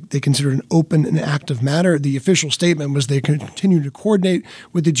decision. They consider it an open and active matter. The official statement was they continue to coordinate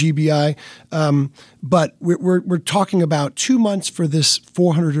with the GBI. But we're talking about 2 months for this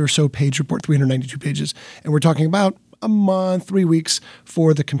 400 or so page report, 392 pages. And we're talking about a month, 3 weeks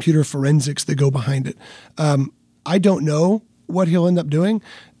for the computer forensics that go behind it. I don't know what he'll end up doing.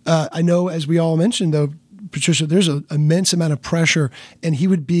 I know, as we all mentioned, though, Patricia, there's an immense amount of pressure, and he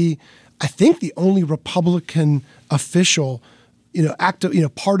would be, I think, the only Republican official,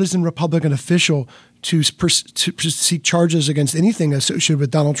 partisan Republican official to seek charges against anything associated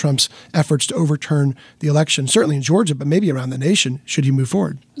with Donald Trump's efforts to overturn the election, certainly in Georgia, but maybe around the nation, should he move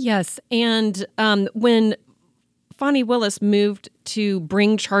forward. Yes, and when Fani Willis moved to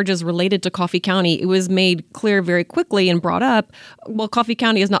bring charges related to Coffee County, it was made clear very quickly and brought up, well, Coffee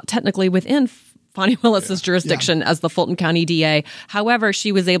County is not technically within Fani Willis's jurisdiction as the Fulton County DA. However,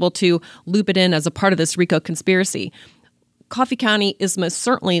 she was able to loop it in as a part of this RICO conspiracy. Coffee County is most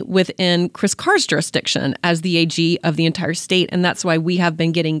certainly within Chris Carr's jurisdiction as the AG of the entire state, and that's why we have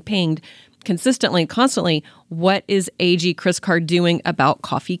been getting pinged consistently and constantly, what is AG Chris Carr doing about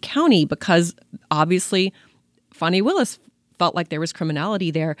Coffee County? Because obviously Fani Willis felt like there was criminality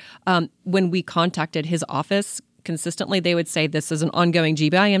there. When we contacted his office consistently, they would say this is an ongoing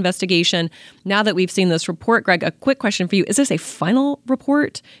GBI investigation. Now that we've seen this report, Greg, a quick question for you. Is this a final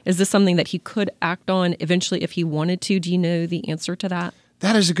report? Is this something that he could act on eventually if he wanted to? Do you know the answer to that?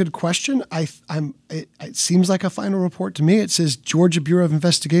 That is a good question. It seems like a final report to me. It says Georgia Bureau of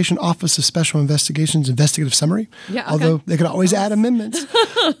Investigation, Office of Special Investigations, Investigative Summary. Yeah, okay. Although they could always add amendments.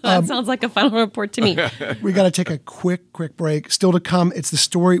 That sounds like a final report to me. We got to take a quick break. Still to come, it's the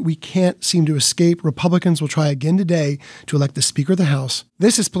story we can't seem to escape. Republicans will try again today to elect the Speaker of the House.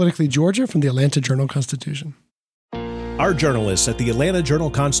 This is Politically Georgia from the Atlanta Journal-Constitution. Our journalists at the Atlanta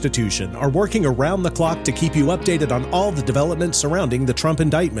Journal-Constitution are working around the clock to keep you updated on all the developments surrounding the Trump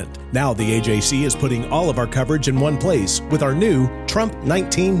indictment. Now the AJC is putting all of our coverage in one place with our new Trump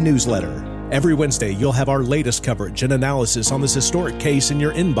 19 newsletter. Every Wednesday, you'll have our latest coverage and analysis on this historic case in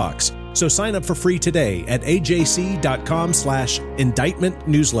your inbox. So sign up for free today at ajc.com/indictment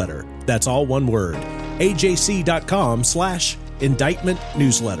newsletter. That's all one word. ajc.com/indictment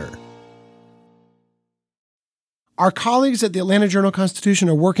newsletter. Our colleagues at the Atlanta Journal-Constitution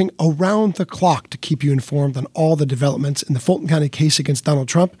are working around the clock to keep you informed on all the developments in the Fulton County case against Donald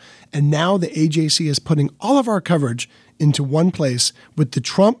Trump. And now the AJC is putting all of our coverage into one place with the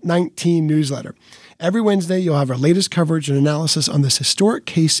Trump 19 newsletter. Every Wednesday, you'll have our latest coverage and analysis on this historic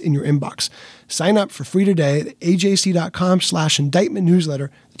case in your inbox. Sign up for free today at ajc.com/indictment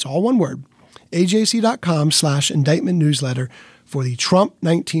newsletter. It's all one word. ajc.com/indictment newsletter for the Trump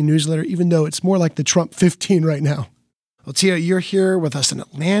 19 newsletter, even though it's more like the Trump 15 right now. Well, Tia, you're here with us in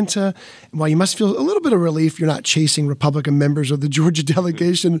Atlanta. And while you must feel a little bit of relief you're not chasing Republican members of the Georgia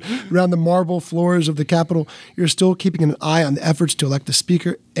delegation around the marble floors of the Capitol, you're still keeping an eye on the efforts to elect the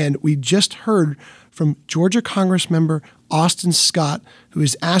Speaker. And we just heard from Georgia Congressmember Austin Scott, who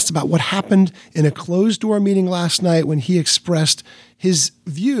is asked about what happened in a closed-door meeting last night when he expressed his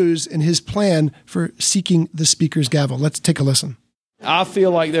views and his plan for seeking the Speaker's gavel. Let's take a listen. I feel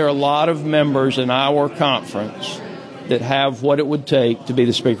like there are a lot of members in our conference that have what it would take to be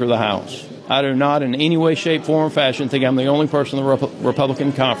the Speaker of the House. I do not in any way, shape, form, or fashion think I'm the only person in the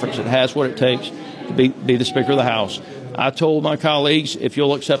Republican conference that has what it takes to be the Speaker of the House. I told my colleagues, if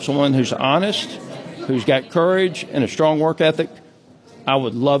you'll accept someone who's honest, who's got courage and a strong work ethic, I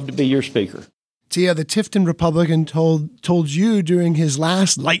would love to be your Speaker. Tia, the Tifton Republican told you during his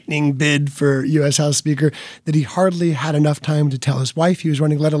last lightning bid for U.S. House Speaker that he hardly had enough time to tell his wife he was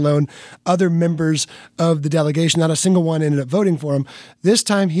running, let alone other members of the delegation. Not a single one ended up voting for him. This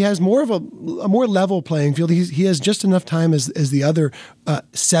time he has more of a more level playing field. He has just enough time as the other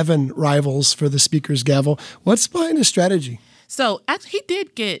 7 rivals for the Speaker's gavel. What's behind his strategy? So actually, he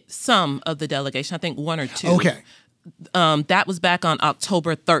did get some of the delegation, I think 1 or 2. Okay. That was back on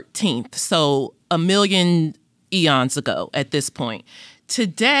October 13th, so a million eons ago at this point.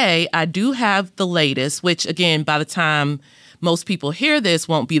 Today, I do have the latest, which, again, by the time most people hear this,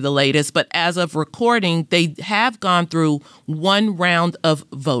 won't be the latest. But as of recording, they have gone through 1 round of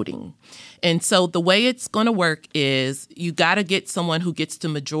voting. And so the way it's going to work is you got to get someone who gets the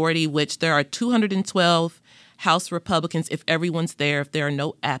majority, which there are 212 House Republicans if everyone's there, if there are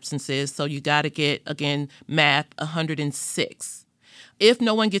no absences. So you got to get, again, math, 106. If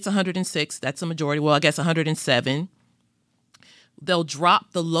no one gets 106, that's a majority. Well, I guess 107. They'll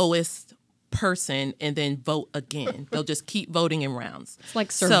drop the lowest person and then vote again. They'll just keep voting in rounds. It's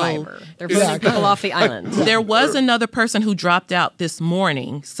like Survivor. They're voting people off the island. There was another person who dropped out this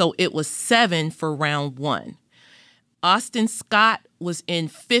morning, so it was 7 for round 1. Austin Scott was in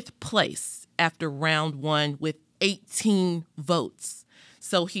 5th place after round 1 with 18 votes.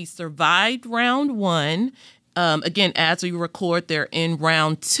 So he survived round 1. Again, as we record, they're in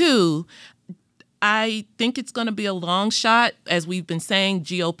round 2. I think it's going to be a long shot. As we've been saying,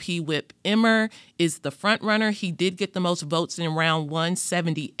 GOP Whip Emmer is the front runner. He did get the most votes in round 1,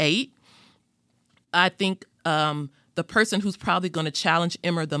 78. I think the person who's probably going to challenge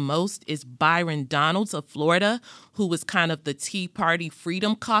Emmer the most is Byron Donalds of Florida, who was kind of the Tea Party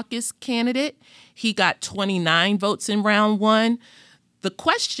Freedom Caucus candidate. He got 29 votes in round 1. The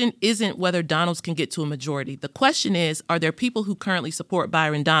question isn't whether Donalds can get to a majority. The question is, are there people who currently support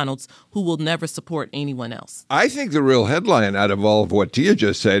Byron Donalds who will never support anyone else? I think the real headline out of all of what Tia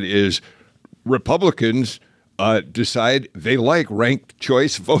just said is Republicans decide they like ranked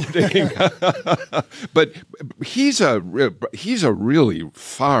choice voting. But he's a really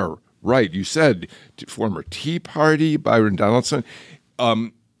far right. You said former Tea Party, Byron Donaldson.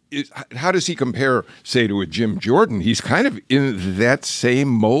 How does he compare, say, to a Jim Jordan? He's kind of in that same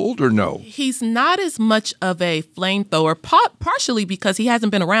mold, or no? He's not as much of a flamethrower, partially because he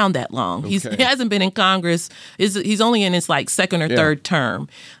hasn't been around that long. Okay. He hasn't been in Congress. He's only in his second or third term.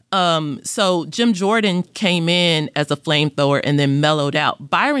 So Jim Jordan came in as a flamethrower and then mellowed out.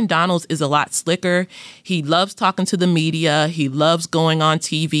 Byron Donalds is a lot slicker. He loves talking to the media. He loves going on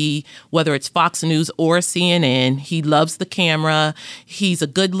TV, whether it's Fox News or CNN. He loves the camera. He's a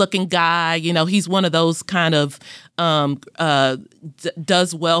good-looking guy. You know, he's one of those kind of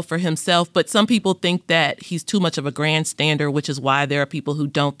does well for himself. But some people think that he's too much of a grandstander, which is why there are people who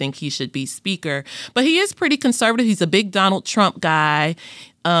don't think he should be speaker. But he is pretty conservative. He's a big Donald Trump guy.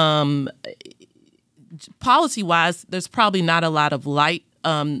 Policy-wise, there's probably not a lot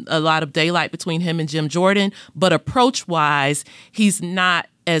of daylight between him and Jim Jordan, but approach-wise, he's not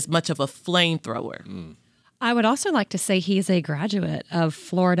as much of a flamethrower. I would also like to say he's a graduate of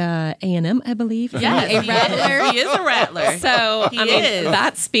Florida A&M, I believe. Yes, a rattler. He is a rattler. So,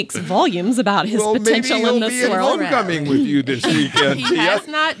 that speaks volumes about his potential in this world. Maybe he'll be at homecoming with you this weekend. He has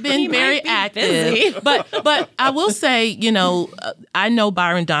not been very active. But I will say, you know, I know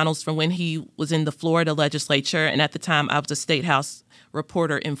Byron Donalds from when he was in the Florida legislature, and at the time I was a State House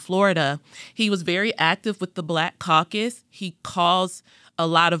reporter in Florida. He was very active with the Black Caucus. He calls a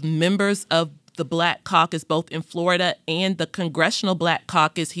lot of members of the Black Caucus, both in Florida and the Congressional Black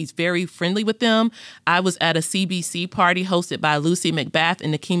Caucus. He's very friendly with them. I was at a CBC party hosted by Lucy McBath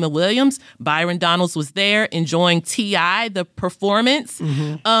and Nikema Williams. Byron Donalds was there enjoying T.I., the performance.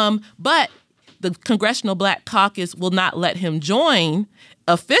 But the Congressional Black Caucus will not let him join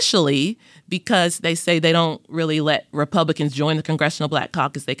officially because they say they don't really let Republicans join the Congressional Black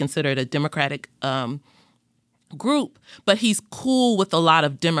Caucus. They consider it a Democratic group, but he's cool with a lot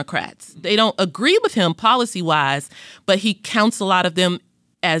of Democrats. They don't agree with him policy-wise, but he counts a lot of them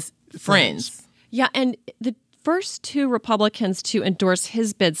as friends. Yeah, and the first two Republicans to endorse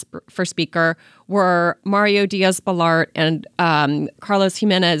his bids for Speaker were Mario Diaz-Balart and Carlos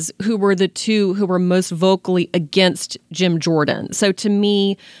Jimenez, who were the two who were most vocally against Jim Jordan. So to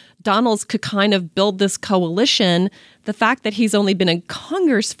me, Donalds could kind of build this coalition. The fact that he's only been in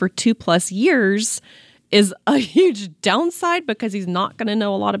Congress for 2+ years is a huge downside because he's not going to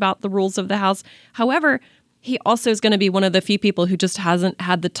know a lot about the rules of the House. However, he also is going to be one of the few people who just hasn't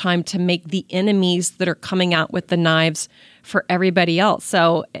had the time to make the enemies that are coming out with the knives for everybody else.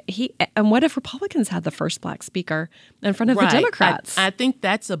 So and what if Republicans had the first Black speaker in front of the Democrats? I think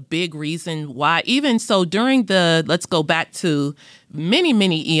that's a big reason why. Even so, during let's go back to many,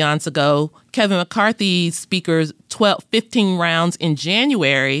 many eons ago, Kevin McCarthy's speaker's 15 rounds in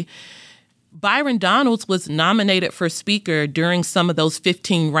January, Byron Donalds was nominated for Speaker during some of those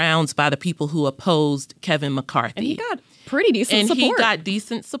 15 rounds by the people who opposed Kevin McCarthy. And he got pretty decent support. And he got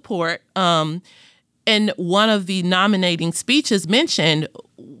decent support. And one of the nominating speeches mentioned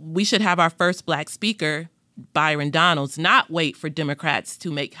we should have our first Black Speaker, Byron Donalds, not wait for Democrats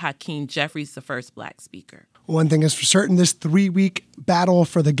to make Hakeem Jeffries the first Black Speaker. One thing is for certain, this 3-week battle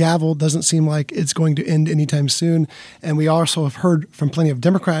for the gavel doesn't seem like it's going to end anytime soon. And we also have heard from plenty of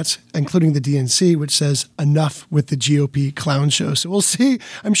Democrats, including the DNC, which says enough with the GOP clown show. So we'll see.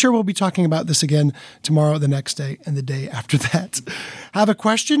 I'm sure we'll be talking about this again tomorrow, the next day, and the day after that. Have a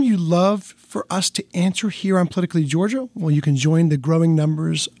question you love for us to answer here on Politically Georgia? Well, you can join the growing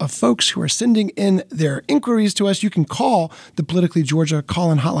numbers of folks who are sending in their inquiries to us. You can call the Politically Georgia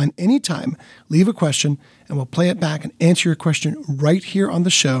call-in hotline anytime. Leave a question, and we'll play it back and answer your question right here on the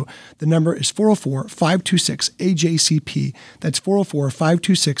show. The number is 404-526-AJCP. That's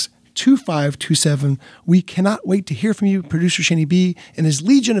 404-526-2527. We cannot wait to hear from you. Producer Shani B and his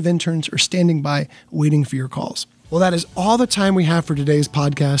legion of interns are standing by waiting for your calls. Well, that is all the time we have for today's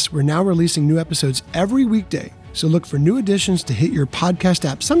podcast. We're now releasing new episodes every weekday, so look for new additions to hit your podcast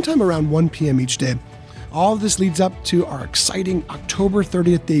app sometime around 1 p.m. each day. All of this leads up to our exciting October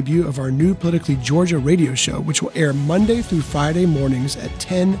 30th debut of our new Politically Georgia radio show, which will air Monday through Friday mornings at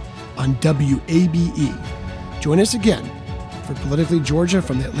 10 on WABE. Join us again for Politically Georgia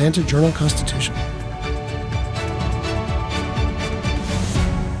from the Atlanta Journal-Constitution.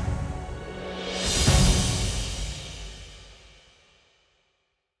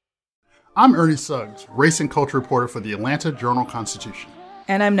 I'm Ernie Suggs, race and culture reporter for the Atlanta Journal-Constitution.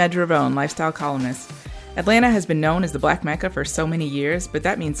 And I'm Nedra Bone, lifestyle columnist. Atlanta has been known as the Black Mecca for so many years, but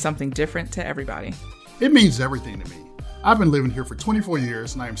that means something different to everybody. It means everything to me. I've been living here for 24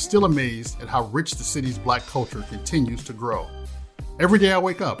 years, and I am still amazed at how rich the city's Black culture continues to grow. Every day I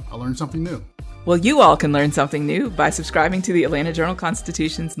wake up, I learn something new. Well, you all can learn something new by subscribing to the Atlanta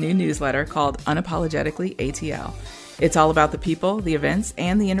Journal-Constitution's new newsletter called Unapologetically ATL. It's all about the people, the events,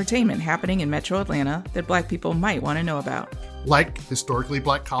 and the entertainment happening in Metro Atlanta that Black people might want to know about. Like historically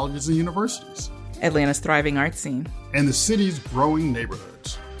Black colleges and universities. Atlanta's thriving art scene. And the city's growing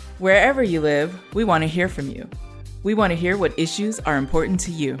neighborhoods. Wherever you live, we want to hear from you. We want to hear what issues are important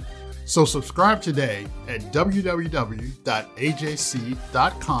to you. So subscribe today at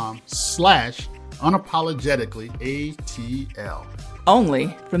www.ajc.com/unapologeticallyATL.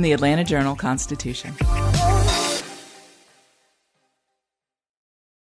 Only from the Atlanta Journal-Constitution.